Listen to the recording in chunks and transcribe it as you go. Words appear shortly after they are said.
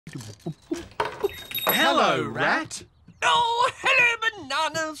Hello, Rat. Oh, hello,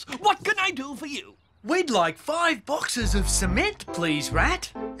 Bananas. What can I do for you? We'd like 5 boxes of cement, please,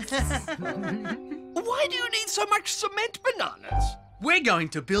 Rat. Why do you need so much cement, Bananas? We're going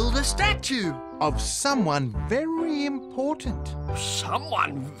to build a statue. Of someone very important.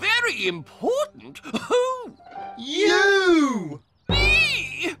 Someone very important? Who? You!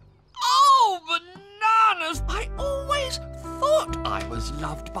 Me? Oh, Bananas! I always thought I was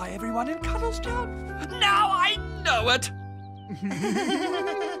loved by everyone in Cuddletown. Now I know it.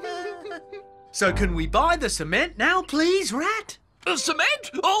 So can we buy the cement now, please, Rat?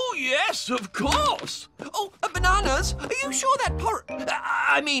 Cement? Oh, yes, of course. Oh, Bananas, are you sure that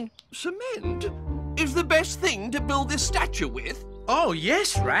cement is the best thing to build this statue with? Oh,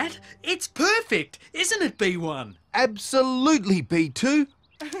 yes, Rat. It's perfect, isn't it, B1? Absolutely, B2.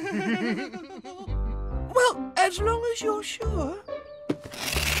 Well, as long as you're sure.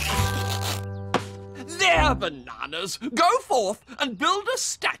 There, Bananas. Go forth and build a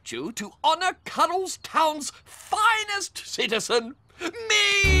statue to honour Cuddletown's finest citizen,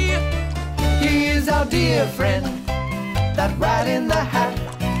 me! He is our dear friend, that rat in the hat.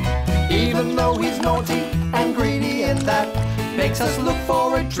 Even though he's naughty and greedy and that makes us look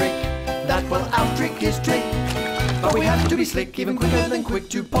for a trick that will outtrick his trick. But we have to be slick, even quicker than quick,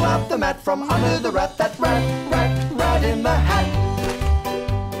 to pull out the mat from under the rat. That rat in the hat.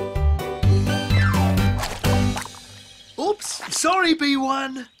 Oops, sorry,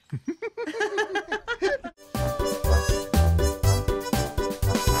 B1.